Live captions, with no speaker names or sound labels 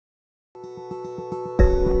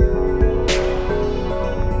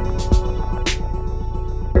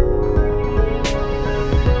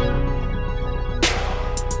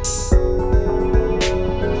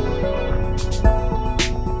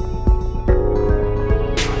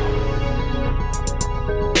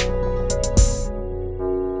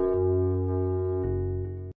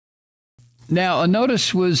Now, a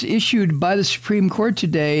notice was issued by the Supreme Court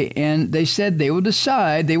today, and they said they will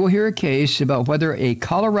decide, they will hear a case about whether a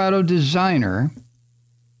Colorado designer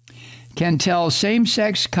can tell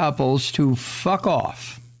same-sex couples to fuck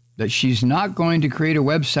off, that she's not going to create a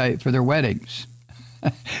website for their weddings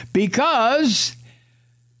because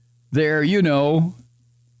they're,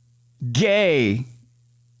 gay,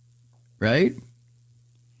 right?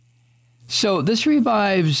 So this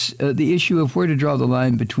revives the issue of where to draw the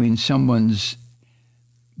line between someone's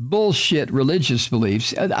bullshit religious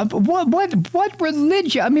beliefs. What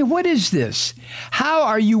religion? I mean, what is this? How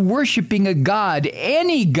are you worshiping a god,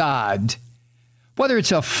 any god, whether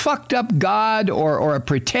it's a fucked up god or a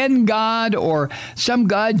pretend god or some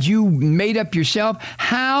god you made up yourself?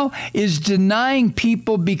 How is denying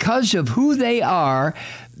people because of who they are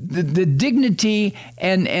the dignity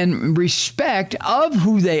and respect of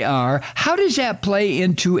who they are? How does that play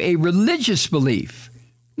into a religious belief?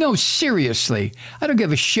 No, seriously. I don't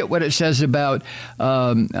give a shit what it says about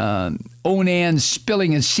Onan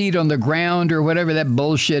spilling a seed on the ground or whatever that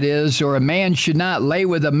bullshit is, or a man should not lay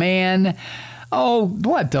with a man. Oh,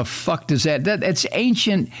 what the fuck does that? That's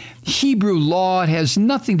ancient Hebrew law. It has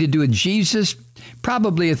nothing to do with Jesus.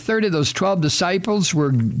 Probably a third of those 12 disciples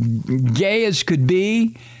were gay as could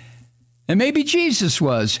be. And maybe Jesus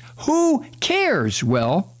was. Who cares?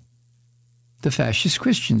 Well, the fascist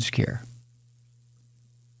Christians care.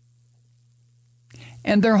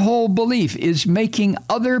 And their whole belief is making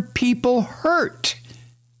other people hurt.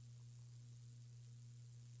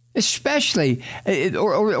 Especially,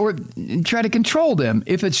 or try to control them.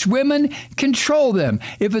 If it's women, control them.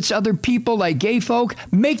 If it's other people like gay folk,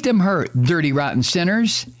 make them hurt, dirty, rotten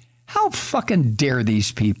sinners. How fucking dare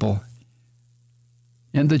these people?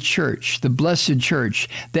 And the church, the blessed church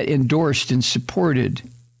that endorsed and supported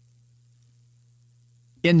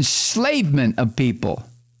enslavement of people.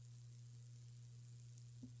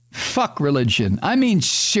 Fuck religion. I mean,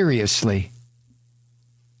 seriously.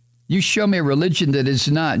 You show me a religion that is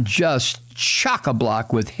not just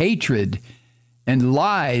chock-a-block with hatred and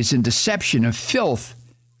lies and deception and filth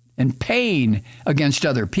and pain against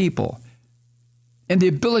other people, and the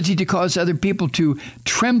ability to cause other people to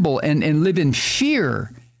tremble and live in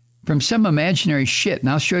fear from some imaginary shit. And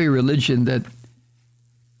I'll show you a religion that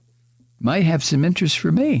might have some interest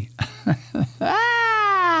for me.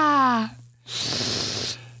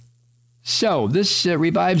 So this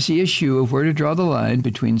revives the issue of where to draw the line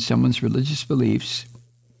between someone's religious beliefs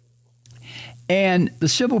and the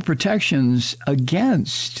civil protections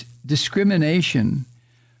against discrimination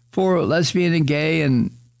for lesbian and gay and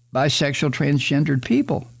bisexual, transgendered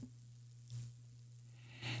people.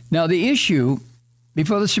 Now, the issue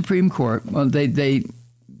before the Supreme Court, well, they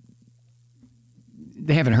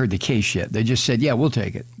haven't heard the case yet. They just said, yeah, we'll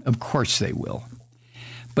take it. Of course they will.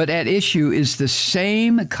 But at issue is the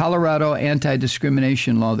same Colorado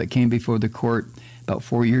anti-discrimination law that came before the court about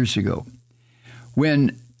 4 years ago,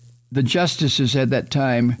 when the justices at that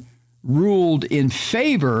time ruled in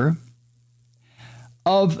favor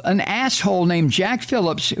of an asshole named Jack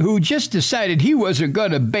Phillips, who just decided he wasn't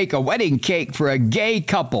going to bake a wedding cake for a gay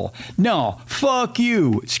couple. No, fuck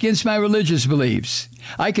you. It's against my religious beliefs.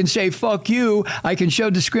 I can say fuck you. I can show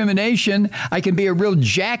discrimination. I can be a real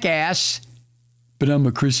jackass. But I'm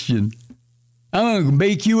a Christian. I'm going to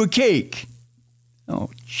bake you a cake.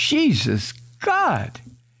 Oh, Jesus God,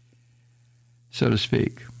 so to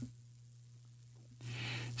speak.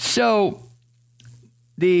 So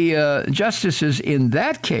the justices in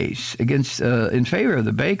that case in favor of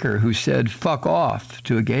the baker who said fuck off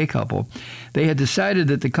to a gay couple, they had decided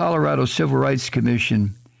that the Colorado Civil Rights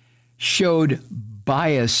Commission showed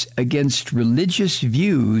bias against religious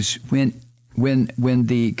views when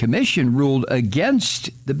the commission ruled against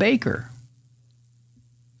the baker.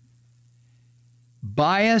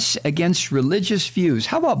 Bias against religious views.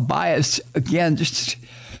 How about bias again? Just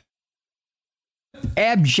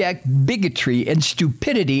abject bigotry and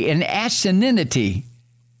stupidity and asininity.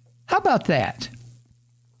 How about that?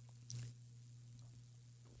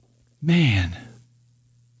 Man.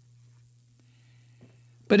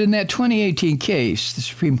 But in that 2018 case, the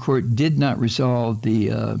Supreme Court did not resolve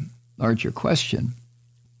the larger question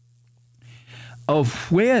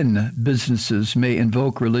of when businesses may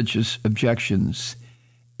invoke religious objections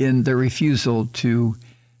in their refusal to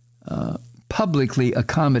publicly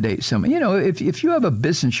accommodate someone. You know, if you have a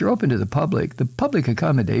business, you're open to the public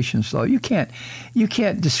accommodations law, you can't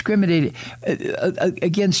discriminate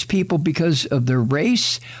against people because of their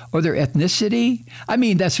race or their ethnicity. I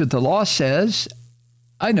mean, that's what the law says.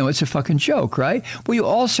 I know it's a fucking joke, right? Well, you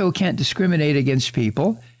also can't discriminate against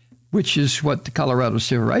people which is what the Colorado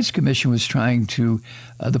Civil Rights Commission was trying to,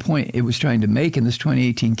 the point it was trying to make in this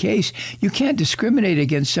 2018 case. You can't discriminate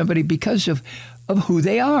against somebody because of who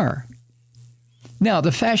they are. Now,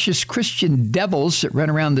 the fascist Christian devils that run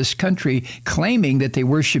around this country claiming that they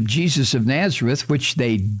worship Jesus of Nazareth, which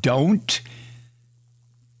they don't.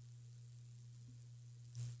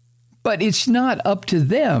 But it's not up to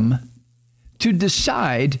them to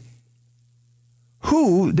decide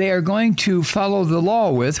who they are going to follow the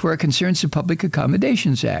law with where it concerns the Public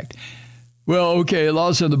Accommodations Act. Well, okay,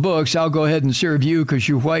 law's on the books. I'll go ahead and serve you because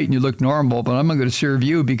you're white and you look normal, but I'm not going to serve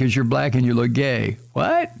you because you're black and you look gay.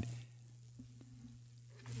 What?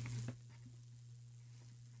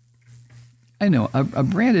 I know, I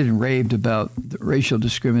ranted and raved about the racial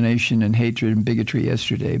discrimination and hatred and bigotry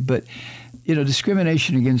yesterday, but, you know,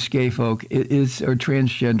 discrimination against gay folk is, or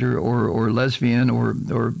transgender or lesbian or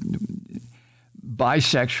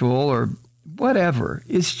bisexual or whatever.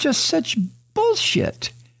 It's just such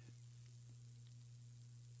bullshit.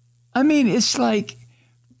 I mean, it's like,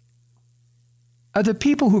 are the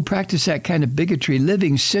people who practice that kind of bigotry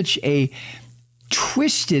living such a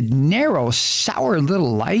twisted, narrow, sour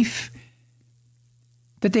little life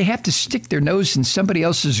that they have to stick their nose in somebody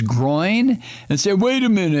else's groin and say, wait a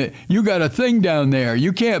minute, you got a thing down there.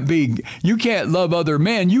 You can't love other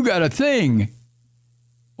men. You got a thing.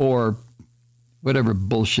 Or whatever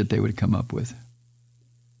bullshit they would come up with.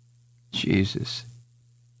 Jesus.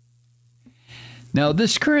 Now,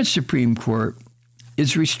 this current Supreme Court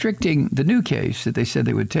is restricting the new case that they said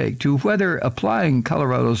they would take to whether applying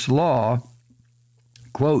Colorado's law,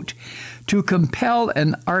 quote, to compel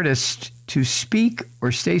an artist to speak or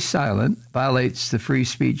stay silent violates the free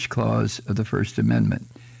speech clause of the First Amendment,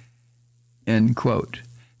 end quote.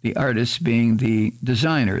 The artist being the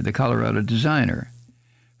designer, the Colorado designer,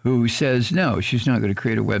 who says, no, she's not going to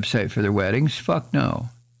create a website for their weddings. Fuck no.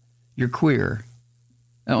 You're queer.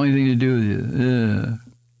 The only thing to do with you.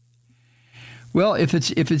 Well, if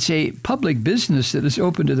it's a public business that is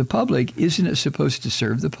open to the public, isn't it supposed to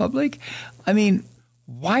serve the public? I mean,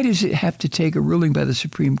 why does it have to take a ruling by the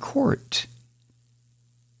Supreme Court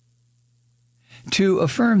to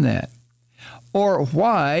affirm that? Or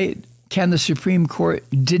why can the Supreme Court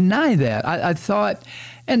deny that? I thought,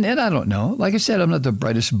 and I don't know, like I said, I'm not the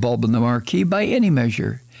brightest bulb in the marquee by any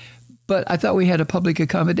measure, but I thought we had a public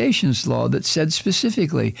accommodations law that said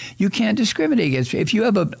specifically, you can't discriminate against. If you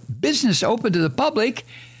have a business open to the public,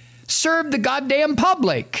 serve the goddamn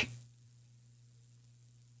public.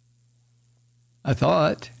 I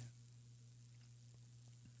thought.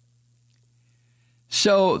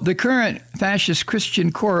 So the current fascist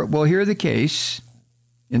Christian court will hear the case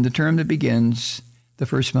in the term that begins the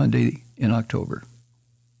first Monday in October.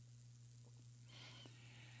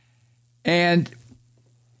 And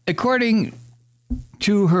according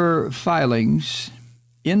to her filings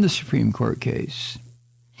in the Supreme Court case,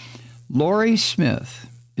 Lori Smith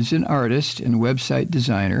is an artist and website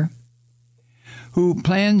designer who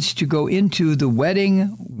plans to go into the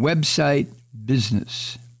wedding website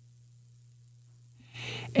business.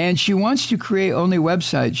 And she wants to create only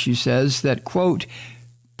websites, she says, that, quote,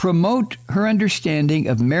 promote her understanding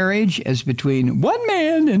of marriage as between one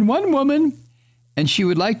man and one woman. And she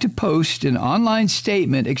would like to post an online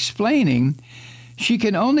statement explaining she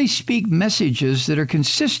can only speak messages that are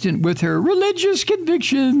consistent with her religious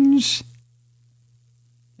convictions.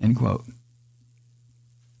 End quote.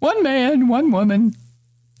 One man, one woman.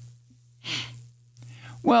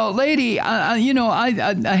 Well, lady, I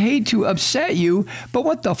hate to upset you, but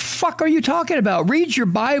what the fuck are you talking about? Read your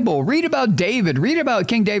Bible. Read about David. Read about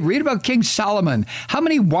King David. Read about King Solomon. How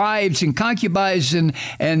many wives and concubines and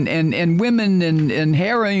women and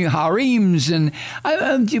harems and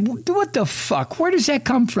what the fuck? Where does that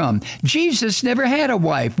come from? Jesus never had a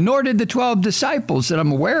wife, nor did the 12 disciples that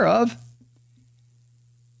I'm aware of.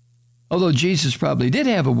 Although Jesus probably did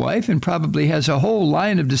have a wife and probably has a whole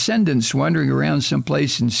line of descendants wandering around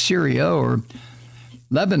someplace in Syria or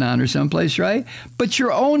Lebanon or someplace, right? But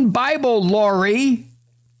your own Bible, Lori,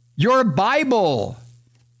 your Bible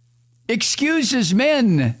excuses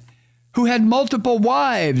men who had multiple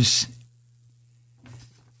wives.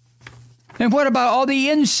 And what about all the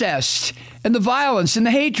incest and the violence and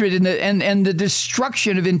the hatred and the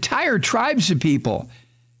destruction of entire tribes of people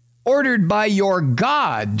ordered by your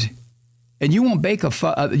God? And you won't make a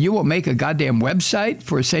goddamn website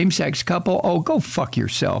for a same-sex couple? Oh, go fuck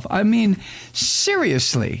yourself. I mean,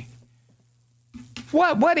 seriously.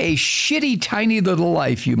 What a shitty, tiny little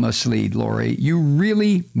life you must lead, Lori. You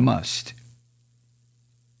really must.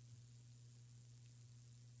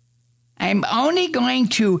 I'm only going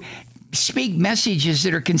to speak messages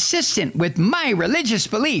that are consistent with my religious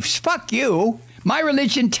beliefs. Fuck you. My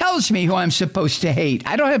religion tells me who I'm supposed to hate.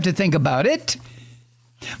 I don't have to think about it.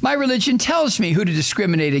 My religion tells me who to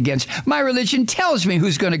discriminate against. My religion tells me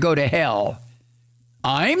who's going to go to hell.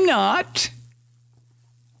 I'm not.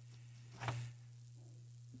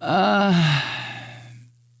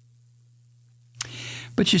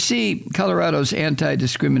 But you see, Colorado's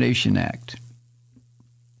Anti-Discrimination Act,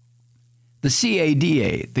 the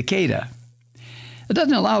CADA, the CADA, it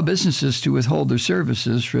doesn't allow businesses to withhold their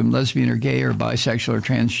services from lesbian or gay or bisexual or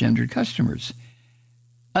transgendered customers.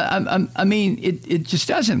 I mean, it just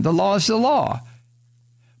doesn't. The law is the law.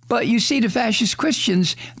 But you see, to fascist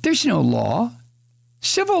Christians, there's no law.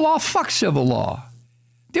 Civil law, fuck civil law.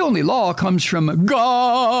 The only law comes from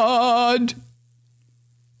God.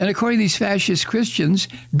 And according to these fascist Christians,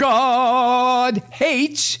 God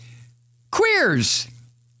hates queers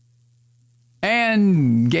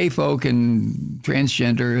and gay folk and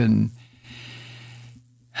transgender and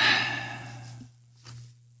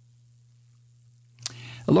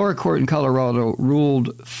a lower court in Colorado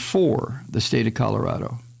ruled for the state of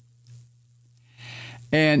Colorado.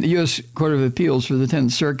 And the U.S. Court of Appeals for the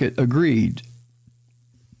 10th Circuit agreed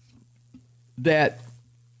that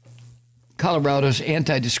Colorado's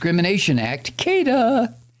Anti-Discrimination Act,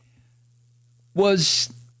 CADA,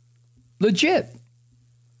 was legit.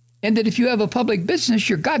 And that if you have a public business,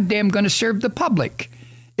 you're goddamn going to serve the public.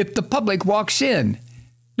 If the public walks in,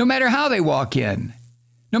 no matter how they walk in,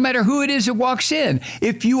 no matter who it is that walks in.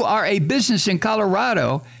 If you are a business in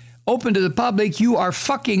Colorado open to the public, you are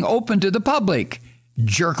fucking open to the public,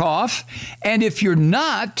 jerk off. And if you're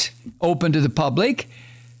not open to the public,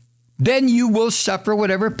 then you will suffer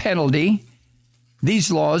whatever penalty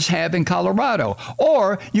these laws have in Colorado.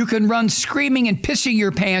 Or you can run screaming and pissing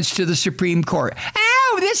your pants to the Supreme Court.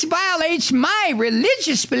 Ow, this violates my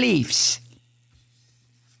religious beliefs.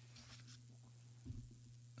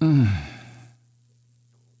 The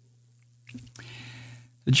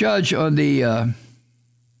judge on the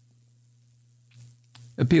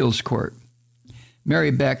appeals court,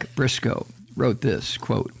 Mary Beck Briscoe, wrote this,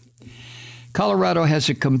 quote, Colorado has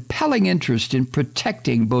a compelling interest in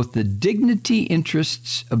protecting both the dignity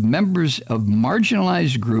interests of members of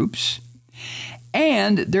marginalized groups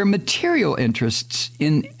and their material interests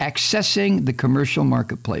in accessing the commercial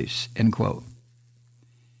marketplace, end quote,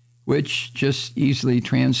 which just easily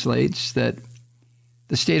translates that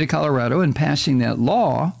the state of Colorado, in passing that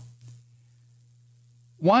law,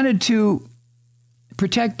 wanted to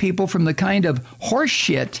protect people from the kind of horse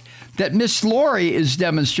shit that Miss Lori is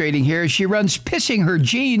demonstrating here as she runs pissing her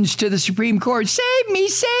jeans to the Supreme Court. Save me,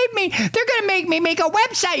 save me. They're going to make me make a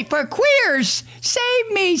website for queers.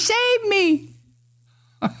 Save me, save me.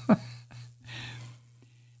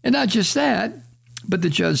 And not just that, but the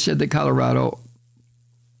judge said that Colorado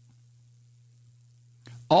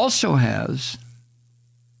also has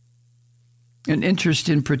an interest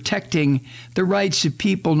in protecting the rights of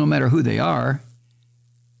people, no matter who they are,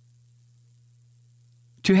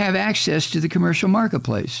 to have access to the commercial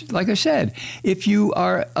marketplace. Like I said, if you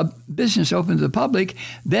are a business open to the public,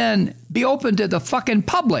 then be open to the fucking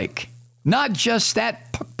public, not just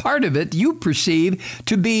that part of it you perceive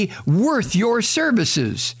to be worth your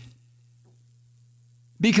services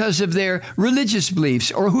because of their religious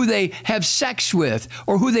beliefs or who they have sex with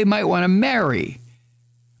or who they might want to marry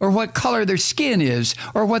or what color their skin is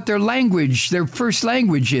or what their language, their first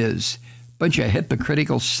language is. Bunch of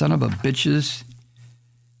hypocritical son of a bitches.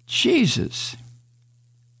 Jesus.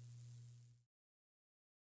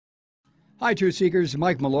 Hi, Truth Seekers.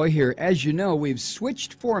 Mike Malloy here. As you know, we've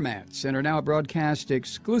switched formats and are now broadcast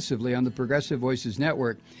exclusively on the Progressive Voices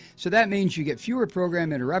Network. So that means you get fewer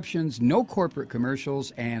program interruptions, no corporate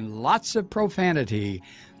commercials, and lots of profanity.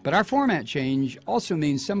 But our format change also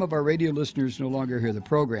means some of our radio listeners no longer hear the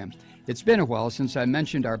program. It's been a while since I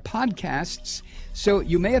mentioned our podcasts, so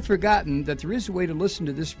you may have forgotten that there is a way to listen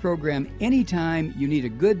to this program anytime you need a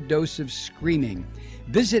good dose of screaming.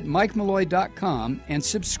 Visit MikeMalloy.com and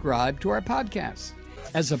subscribe to our podcasts.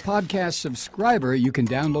 As a podcast subscriber, you can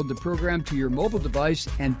download the program to your mobile device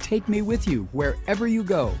and take me with you wherever you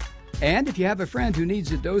go. And if you have a friend who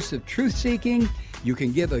needs a dose of truth-seeking, you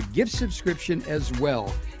can give a gift subscription as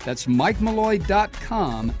well. That's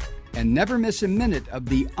MikeMalloy.com, and never miss a minute of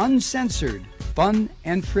the uncensored fun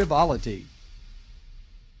and frivolity.